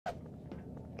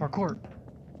Parkour.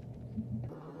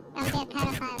 Don't be a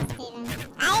pedophile,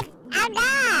 Steven. I'm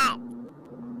not!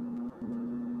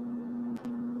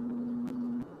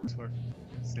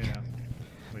 Stay down.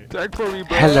 Wait. Talk for me,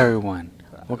 bro. Hello everyone,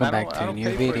 welcome I back don't- to I a don't new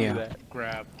pay for any of video. that.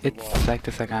 Grab. the It's ball. like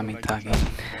the Sagami Like talking.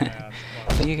 yeah,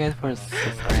 Thank you guys for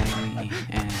subscribing me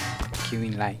and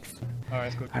giving likes. Alright,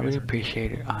 let's go. I really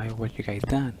appreciate it, all what you guys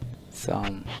done. So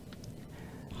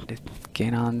let's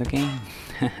get on the game.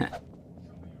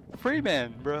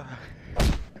 Freeman, bro.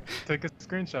 Take a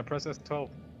screenshot. Press S12.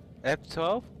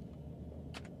 F12?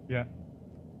 Yeah.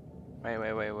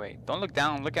 Wait. Don't look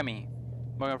down. Look at me.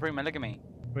 Morgan Freeman, look at me.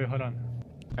 Wait, hold on.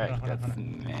 Alright, Hold on, that's hold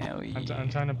smelly. I'm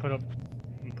trying to put up.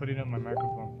 I'm putting up my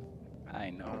microphone. I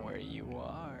know where you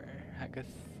are. I can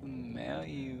smell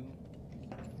you.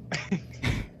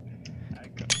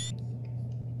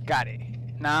 Got it.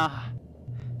 Now,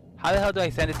 how the hell do I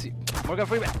send it to you? Morgan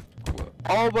Freeman?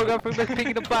 Oh, Morgan Freeman's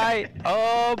picking a fight.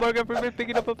 Oh, Morgan Freeman's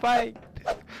picking up a fight.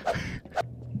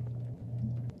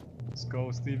 Let's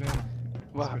go, Steven.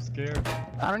 Wow. We're scared.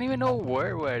 I don't even know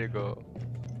where to go.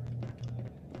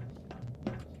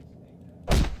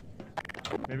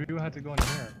 Maybe we had to go in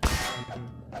here.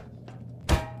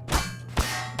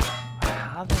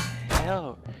 How the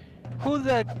hell? Who's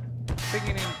that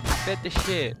freaking set the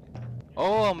shit?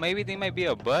 Oh, maybe there might be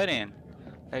a button.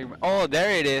 Like, oh,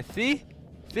 there it is. See?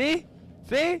 See?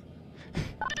 See?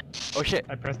 Oh shit.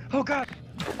 I pressed. Oh god!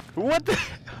 What the?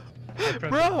 I pressed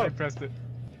Bro! It. I pressed it.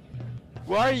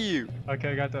 Where are you? Okay,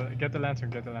 I got the. Get the lantern.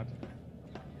 Get the lantern.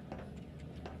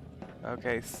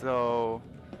 Okay, so.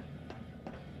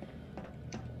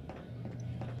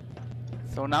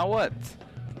 So now what?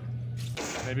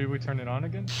 Maybe we turn it on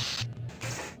again.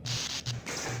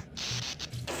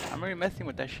 I'm really messing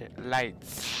with that shit.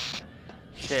 Lights.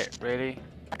 Shit, really?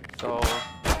 So.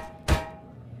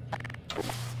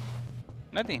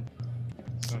 Nothing.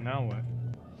 So now what?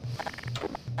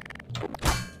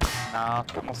 No,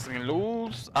 estamos sin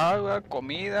luz, agua,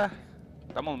 comida.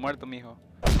 Estamos muertos, mijo.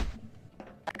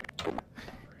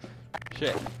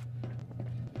 Shit.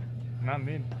 Not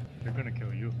me. They're gonna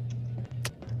kill you.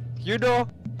 You know,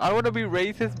 I want to be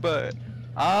racist, but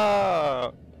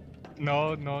No.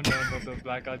 The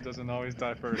black guy doesn't always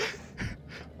die first.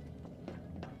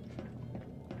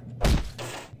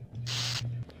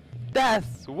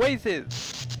 that's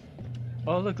racist.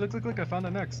 Oh look! I found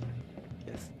an X.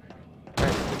 Yes.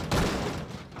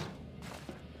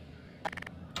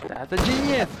 That's a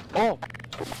genius. Oh,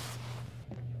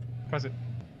 Press it.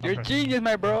 you're a press. genius,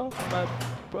 my bro.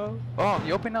 Oh,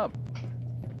 you open up.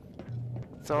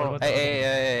 So, What about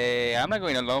hey, I'm not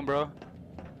going alone, bro.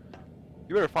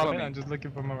 You better follow me. I'm just looking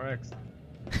for more X.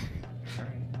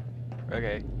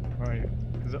 Okay. Where are you?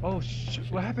 Is it, oh shit!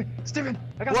 What happened? Steven!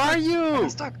 I got Where stuck. are you? I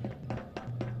got stuck.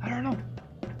 I don't know.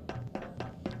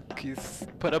 Please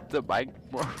put up the mic,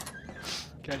 bro.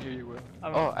 Can't hear you well.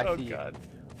 Oh, I see God.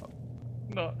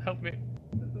 No, help me,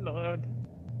 Lord.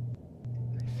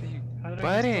 you. I see you. How did I get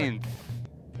Buttons.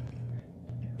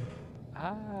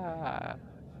 Ah.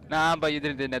 Nah, but you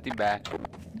didn't do nothing bad.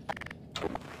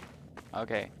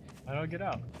 Okay. How do I get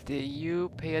out? Did you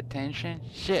pay attention?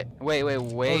 Shit. Wait. Oh,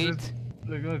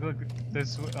 look.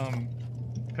 There's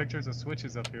pictures of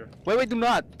switches up here. Wait, do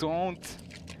not. Don't.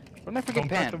 Where's my freaking Don't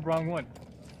press pen? the wrong one.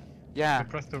 Yeah, I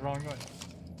pressed the wrong one.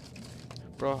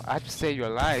 bro. I have to save your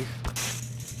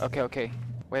life. Okay.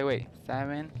 Wait.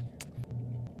 7.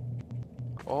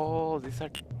 Oh, these are.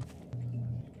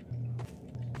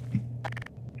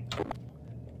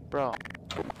 Bro.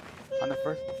 On the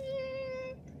first.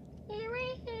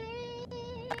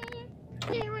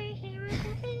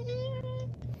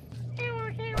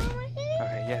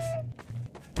 Okay, yes.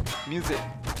 Music.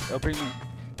 They'll bring me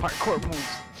parkour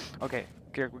moves. Okay,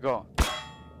 here we go.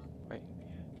 Wait.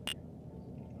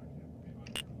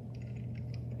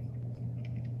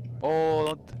 Oh,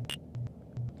 don't.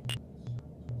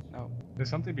 No. There's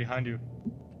something behind you.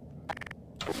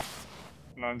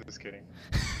 No, I'm just kidding.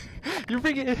 You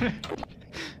freaking.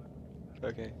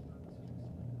 Okay.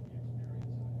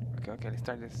 Okay, let's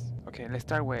start this. Okay, let's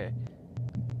start with.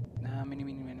 Nah, mini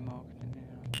more.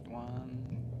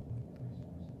 1,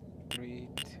 3,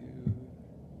 2,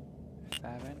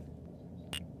 7.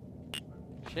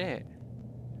 Shit.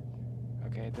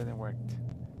 Okay, it doesn't work.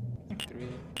 3,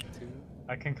 2,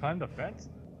 I can climb the fence?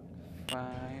 5.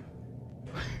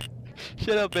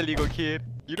 Shut up, illegal kid.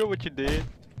 You know what you did.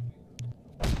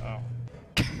 Oh.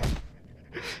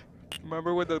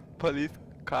 Remember when the police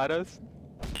caught us?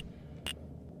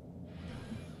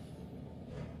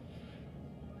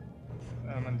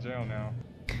 I'm in jail now.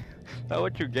 That's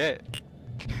what you get.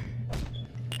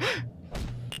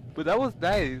 But that was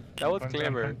nice. That was Fun,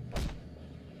 clever. fun,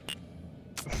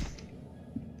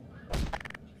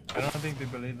 I don't think they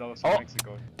believe that was Oh,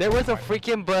 Mexico. there was a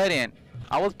freaking button.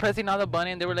 I was pressing on the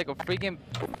button. There was like a freaking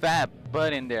fat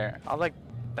button there. I was like,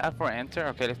 that for enter.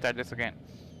 Okay, let's start this again.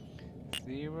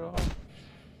 0,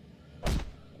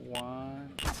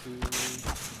 1, 2,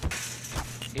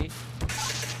 8.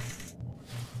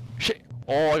 Shit.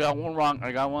 Oh, I got one wrong.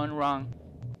 I got one wrong.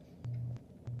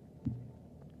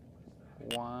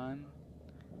 1.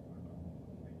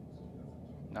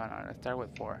 No, let's start with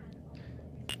 4.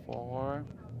 4,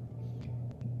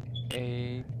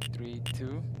 8, 3,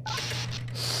 2.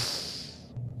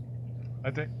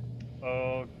 I think.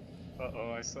 Oh,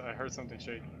 I heard something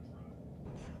shake.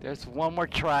 There's one more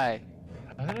try.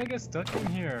 How did I get stuck in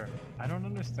here? I don't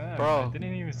understand. Bro. I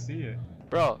didn't even see it.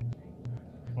 Bro,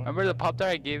 What? remember the pop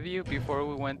tart I gave you before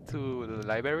we went to the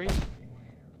library?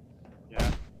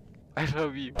 Yeah. I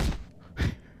love you.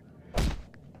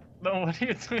 No, what are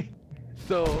you doing?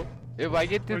 So, if I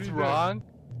get What are this you doing? wrong,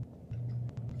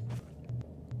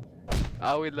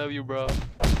 I will love you, bro.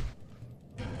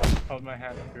 Hold my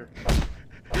hand up here.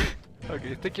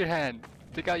 Okay, stick your hand.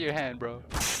 Stick out your hand, bro.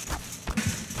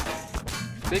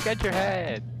 Stick out your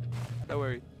hand. Don't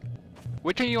worry.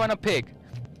 Which one you wanna pick?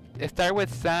 It start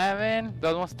with 7. The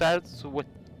other one starts with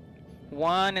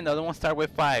 1, and the other one start with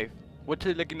 5. Which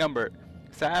is the lucky number?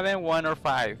 7, 1, or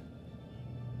 5?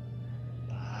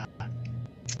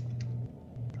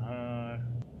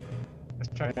 Let's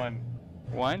try 1.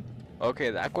 1?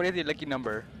 Okay, what is your lucky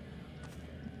number?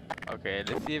 Okay,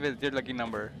 let's see if it's your lucky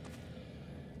number.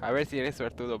 A ver si eres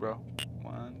suertudo, bro.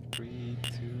 1, 3,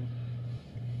 2.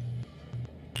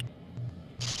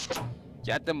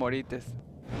 Ya te morites.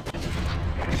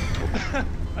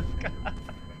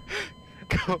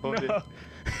 Joder. No.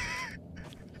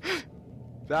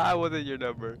 That wasn't your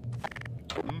number.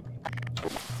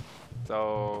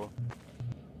 So,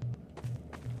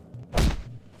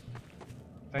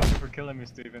 Thank you for killing me,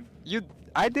 Steven.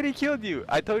 I didn't kill you.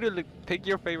 I told you to pick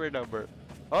your favorite number.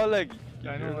 Oh, look,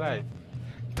 I you're know. right.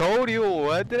 Told you.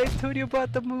 What did I tell you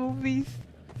about the movies?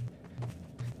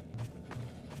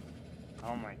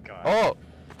 Oh my god.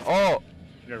 Oh,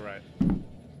 You're right.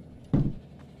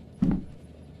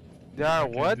 there are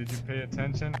Okay, what? Did you pay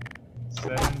attention?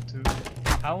 7, 2.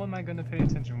 How am I gonna pay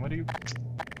attention? What do you?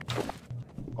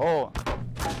 Oh,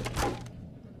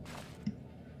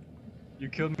 You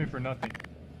killed me for nothing.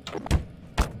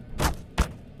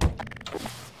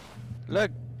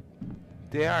 look,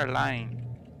 they are lying.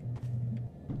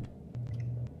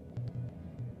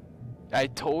 I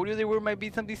told you there might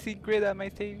be something secret that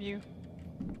might save you.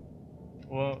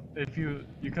 Well, if you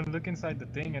can look inside the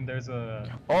thing and there's a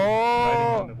writing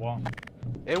on Oh, the wall.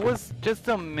 it was just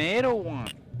a middle one.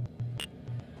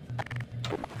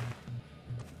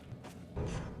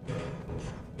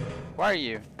 Where are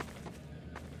you?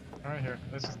 Alright, here.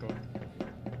 Let's just go.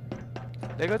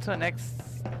 Let's go to the next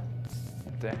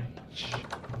stage.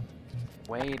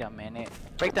 Wait a minute.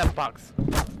 Break that box.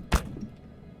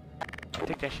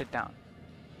 Take that shit down.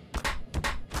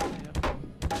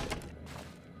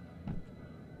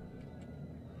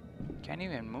 Can't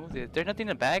even move this. There's nothing in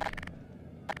the bag.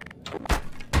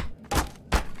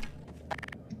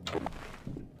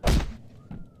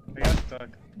 I got stuck.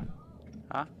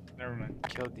 Huh? Never mind.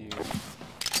 Killed you.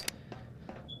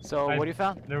 So, what do you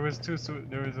found? There was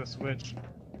there was a switch.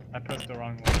 I pressed the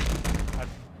wrong one.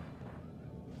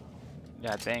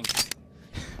 Yeah, thanks.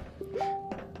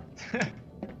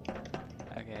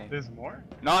 Okay. There's more?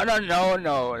 No.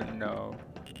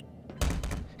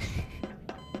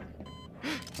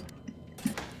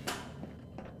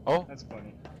 Oh, That's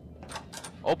funny.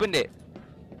 opened it.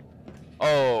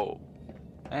 Oh.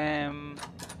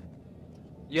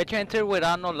 You had to enter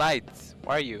without no lights.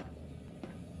 Where are you?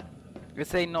 You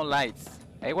say no lights.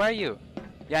 Hey, where are you?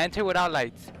 Yeah, enter without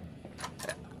lights.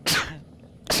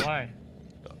 Why?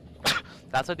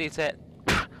 That's what they said.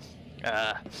 Oh,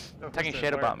 who Talking said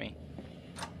shit where? about me.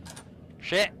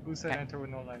 Shit. Who said enter with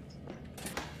no lights?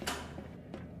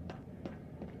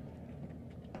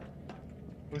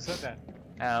 Who said that?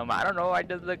 I don't know. I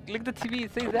just look at the TV.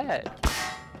 It says that.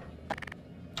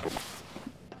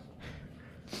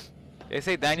 They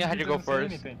say Daniel had He to go doesn't say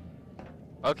first. anything.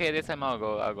 Okay, this time I'll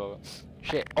go.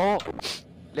 Shit. Oh,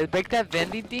 let's break that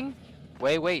vending thing.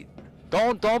 Wait.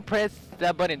 Don't press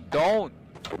that button. Don't.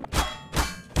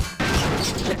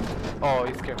 Shit. Oh,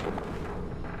 he's scared.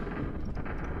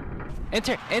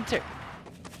 Enter.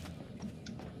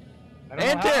 I don't know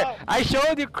Enter. how. I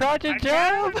showed you crouch and I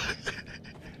jump. can't.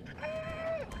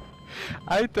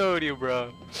 I told you,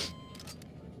 bro.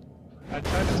 I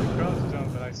tried to do crouch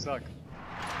jump, but I suck.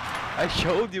 I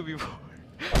showed you before.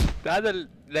 That's a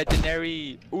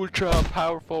legendary, ultra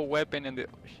powerful weapon in the.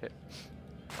 Oh, shit.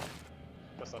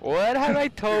 The stop. What have I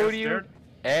told got you?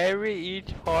 scared?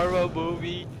 Each horror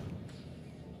movie.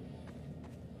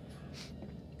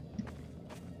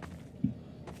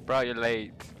 Bro, you're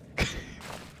late.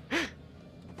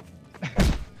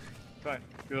 Fine.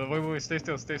 Wait, stay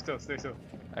still.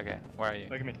 Okay, where are you?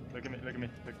 Look at me. Look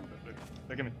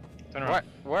at me. Turn around.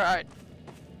 Where are?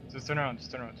 Just turn around.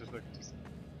 Just look.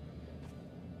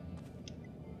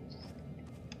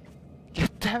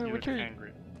 Damn it, You what look you?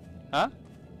 angry. Huh?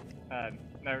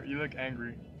 No, you look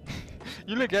angry.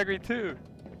 You look angry too.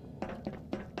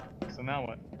 So now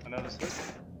what? Another switch?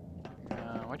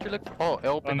 What you look for? Oh,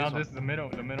 open now this one. this is the middle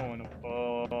one.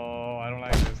 Oh, I don't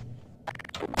like this.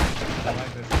 I don't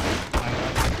like this.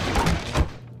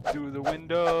 Through the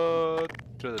window,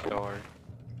 through the door.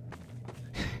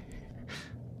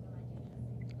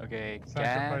 Okay,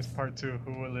 Sacrifice gas. part 2.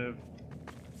 Who will live?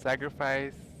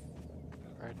 Sacrifice.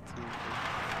 Part 2.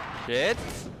 Shit.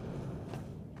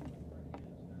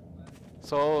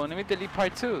 So let me delete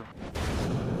part 2.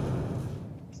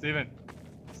 Steven.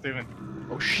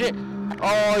 Oh shit.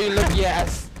 Oh, you look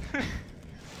yes.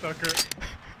 Sucker.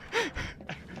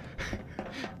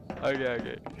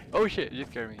 Okay. Oh shit, you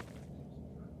scared me.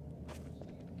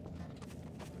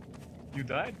 You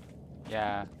died?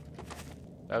 Yeah.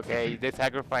 Okay, they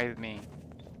sacrificed me.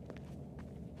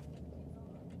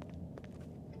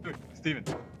 Dude, Steven.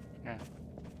 Yeah.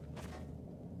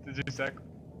 Did you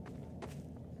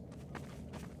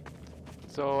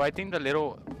So I think the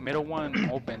little middle one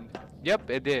opened. Yep,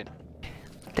 it did.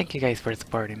 Thank you guys for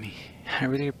supporting me. I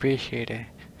really appreciate it.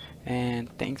 And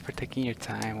thanks for taking your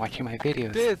time watching my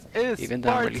videos. This is Even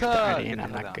though I'm really Sparta. starting and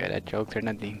I'm not good at jokes or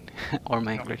nothing. Or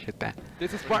my English is bad.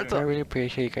 This is So I Sparta. really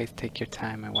appreciate you guys take your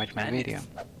time and watch my video.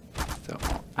 So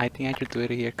I think I should do it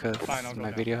here because Fine, I'll go my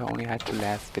now. video only had to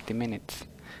last 50 minutes.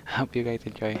 I hope you guys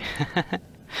enjoy.